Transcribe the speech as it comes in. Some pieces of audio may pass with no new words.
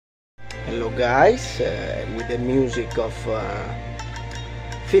Hello guys, with the music of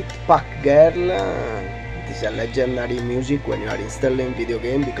Fit Pack Girl. It is a legendary music when you are installing video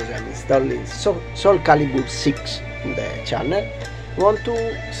game, because I'm installing Soul Calibur 6 in the channel. I want to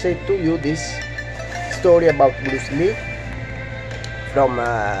say to you this story about Bruce Lee from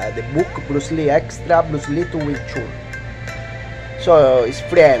the book Bruce Lee Extra, Bruce Lee to Wing Chun. So his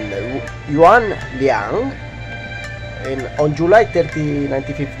friend Yuan Liang, on July 30,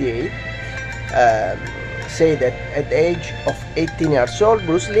 1958, say that at the age of 18 years old,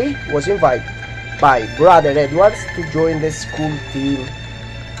 Bruce Lee was invited by brother Edwards to join the school team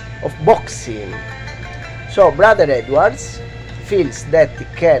of boxing. So brother Edwards feels that he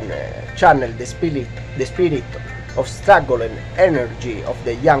can channel the spirit of struggle and energy of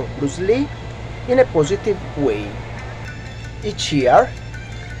the young Bruce Lee in a positive way. Each year,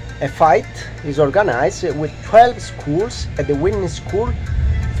 a fight is organized with 12 schools, and the winning school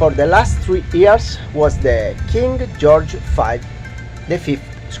for the last 3 years was the King George V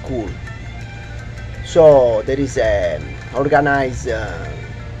school. So there is an organized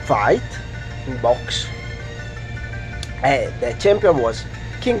fight in box. The champion was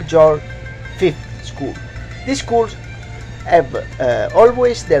King George V school. These schools have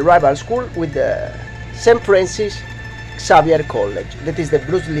always the rival school with the St. Francis Xavier College, that is the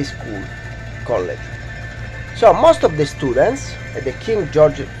Bruce Lee school college. So most of the students at the King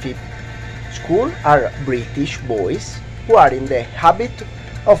George V school are British boys who are in the habit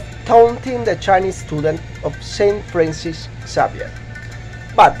of taunting the Chinese student of St. Francis Xavier.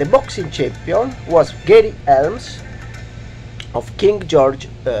 But the boxing champion was Gary Elms of King George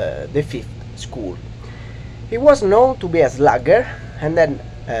V school. He was known to be a slugger and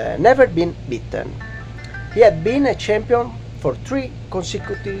had never been beaten. He had been a champion for 3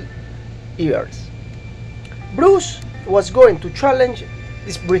 consecutive years. Bruce was going to challenge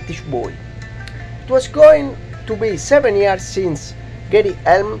this British boy. It was going to be 7 years since Gary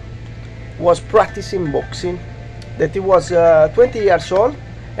Elm was practicing boxing, that he was 20 years old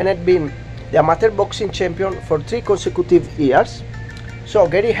and had been the amateur boxing champion for 3 consecutive years. So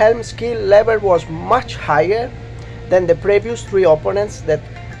Gary Elm's skill level was much higher than the previous 3 opponents that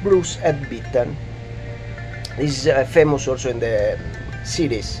Bruce had beaten. This is famous also in the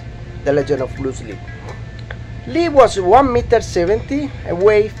series, The Legend of Bruce Lee. Lee was 1,70 m and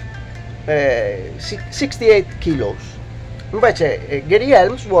weighed 68 kilos. Invece Gary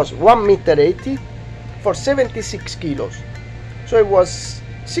Elms was 1,80 m for 76 kilos. So he was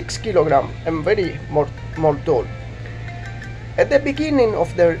 6 kilograms and very more tall. At the beginning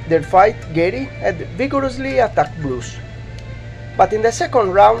of their fight, Gary had vigorously attacked Bruce. But in the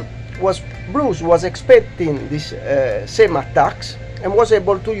second round, Bruce was expecting these same attacks and was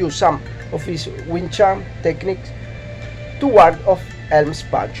able to use some of his Wing Chun techniques to ward off Elms'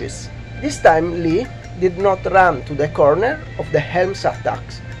 punches. This time Lee did not run to the corner of the Elms'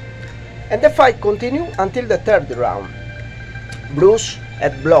 attacks, and the fight continued until the 3rd round. Bruce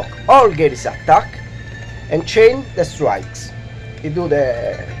had blocked all Gary's attack and chained the strikes. He do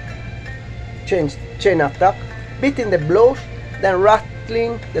the chain attack, beating the blows, then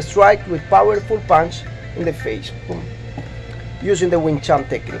rattling the strike with powerful punch in the face, using the Wing Chun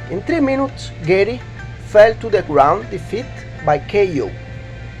technique. In 3 minutes, Gary fell to the ground, defeated by KO.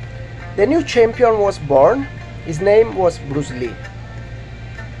 The new champion was born. His name was Bruce Lee.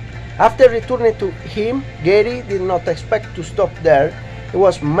 After returning to him, Gary did not expect to stop there. He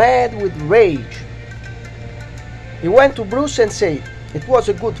was mad with rage. He went to Bruce and said, "It was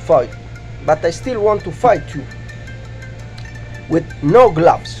a good fight, but I still want to fight you. With no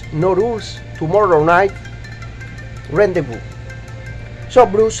gloves, no rules, tomorrow night, rendezvous." So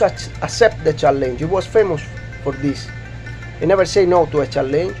Bruce accepted the challenge. He was famous for this. He never said no to a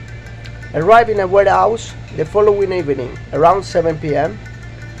challenge. Arrived in a warehouse the following evening around 7 p.m.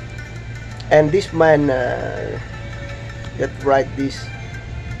 and this man that write this,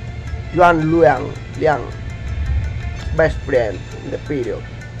 Yuan Liang, best friend in the period,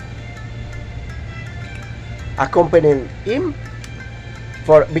 accompanying him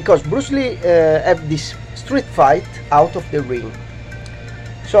because Bruce Lee had this street fight out of the ring.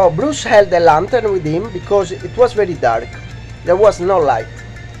 So Bruce held a lantern with him because it was very dark. There was no light.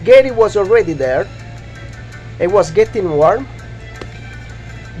 Gary was already there. It was getting warm.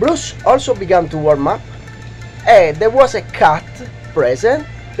 Bruce also began to warm up. There was a cat present.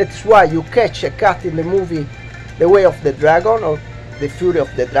 That's why you catch a cat in the movie The Way of the Dragon or The Fury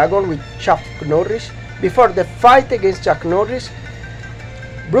of the Dragon with Chuck Norris. Before the fight against Chuck Norris,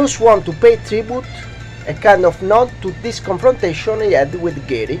 Bruce wanted to pay tribute, a kind of nod to this confrontation he had with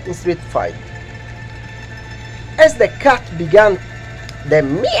Gary in street fight. As the cat began the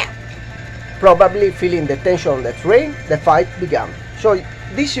meow probably feeling the tension on the train, the fight began. So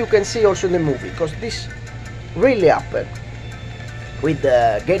this you can see also in the movie, because this really happened with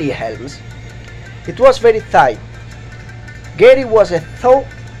Gary Elms. It was very tight. Gary was a tough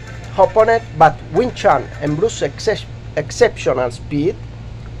opponent, but Wing Chun and Bruce's exceptional speed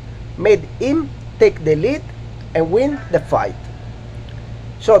made him take the lead and win the fight.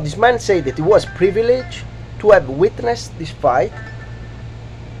 So this man said that he was privileged to have witnessed this fight,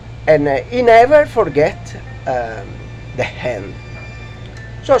 and he never forget the end.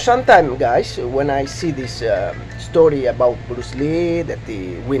 So sometimes, guys, when I see this story about Bruce Lee, that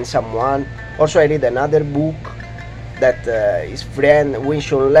he wins someone, also I read another book that his friend Wing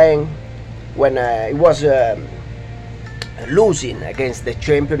Chun Lang, when he was losing against the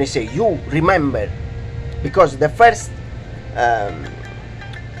champion, he said, you remember, because the first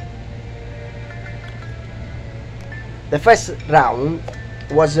round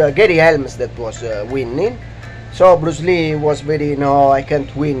was Gary Elms that was winning. So Bruce Lee was very, no, I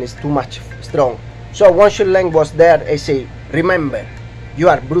can't win, it's too much strong. So Wing Chun Lang was there and say, remember, you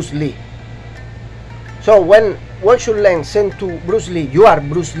are Bruce Lee. So when Wing Chun Lang said to Bruce Lee, you are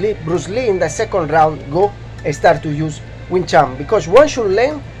Bruce Lee in the second round go and start to use Wing Chun, because Wing Chun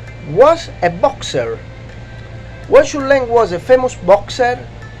Lang was a boxer. Wing Chun Lang was a famous boxer,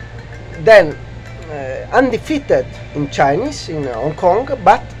 then undefeated in Chinese, in Hong Kong,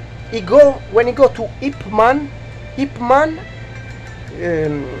 but when he go to Ip Man, he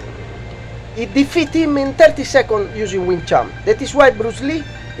defeat him in 30 seconds using Wing Chun. That is why Bruce Lee,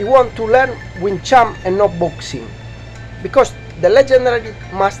 he want to learn Wing Chun and not boxing, because the legendary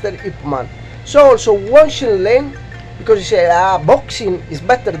master Ip Man. So also Wing Chun Lang, because he say boxing is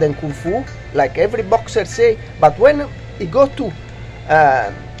better than Kung Fu, like every boxer say, but when he go to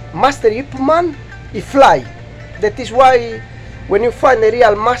master Ip Man, he fly. That is why when you find a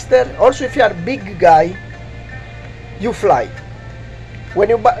real master, also if you are big guy, you fly. When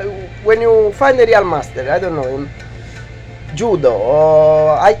you find a real master, I don't know, in judo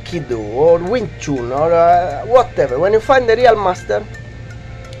or aikido or Wing Chun or whatever, when you find a real master,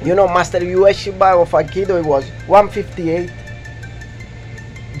 you know, Master Ueshiba of aikido, it was 158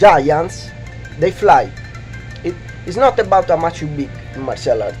 giants, they fly. It is not about how much you big in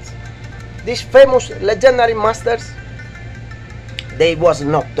martial arts. These famous legendary masters, they was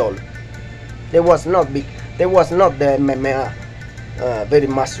not tall, they was not big, they was not the MMA very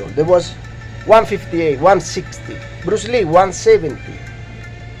muscle. There was 158, 160, Bruce Lee 170.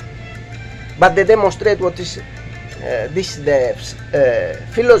 But they demonstrate what is the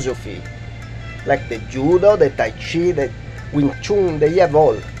philosophy, like the judo, the tai chi, the Wing Chun, they have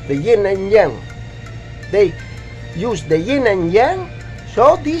all the yin and yang. They use the yin and yang,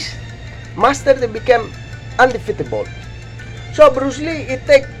 so this master they became undefeatable. So Bruce Lee, he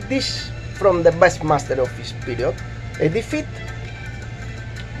take this from the best master of his period, he defeat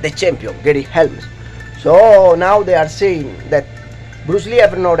the champion Gary Elms. So now they are saying that Bruce Lee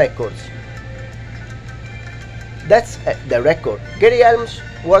have no records. That's the record. Gary Elms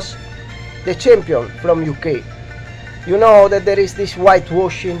was the champion from UK. You know that there is this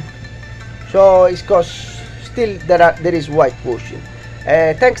whitewashing, so it's cause still there is whitewashing.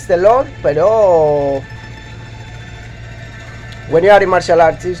 Thanks the Lord, pero when you are in martial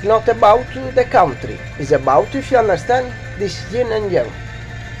arts, it's not about the country, it's about if you understand this yin and yang.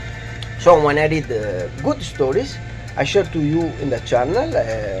 So when I read good stories, I share to you in the channel.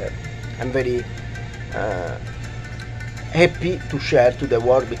 I'm very happy to share to the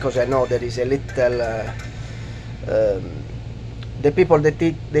world, because I know there is a little the people that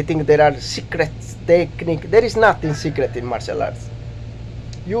they think there are secret technique. There is nothing secret in martial arts.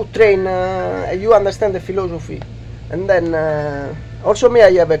 You train, you understand the philosophy, and then also me,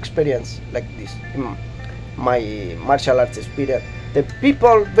 I have experience like this in my martial arts experience. The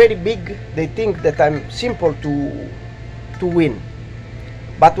people very big, they think that I'm simple to win.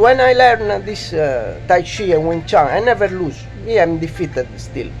 But when I learn this Tai Chi and Wing Chun, I never lose. Me, I'm defeated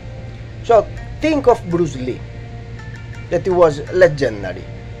still. So think of Bruce Lee, that he was legendary,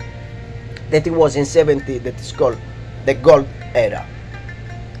 that he was in 70, that is called the gold era.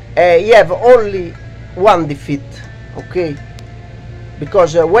 He have only one defeat, okay?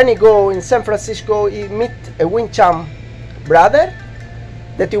 Because when he go in San Francisco, he meet a Wing Chun brother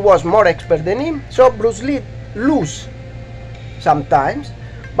that he was more expert than him. So Bruce Lee lose sometimes,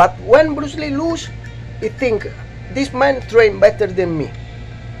 but when Bruce Lee lose, he think this man train better than me,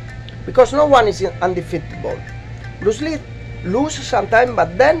 because no one is undefeatable. Bruce Lee lose sometimes,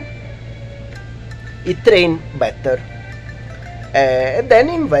 but then he train better, and then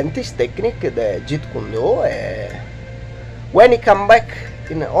invent his technique, the Jeet Kune Do. When he come back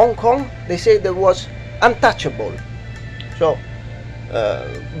in Hong Kong, they say there was untouchable. So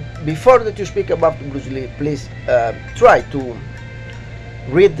before that you speak about Bruce Lee, please try to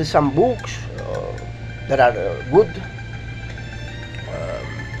read some books that are good,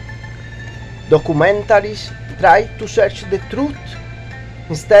 documentaries. Try to search the truth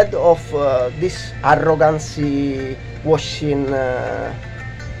instead of this arrogancy washing,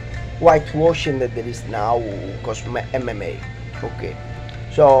 whitewashing that there is now because MMA. Okay,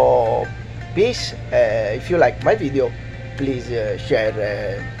 so peace. If you like my video, please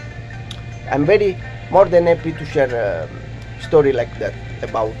share. I'm very more than happy to share story like that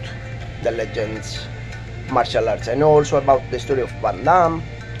about the legends martial arts. I know also about the story of Van Damme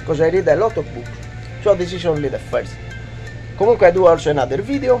because I read a lot of books, so this is only the first. Comunque I do also another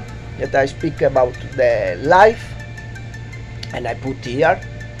video that I speak about the life, and I put here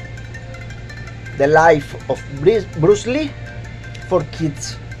the life of Bruce Lee for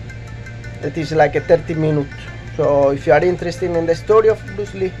kids. That is like a 30-minute. So if you are interested in the story of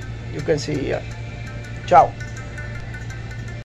Bruce Lee, you can see here. Ciao.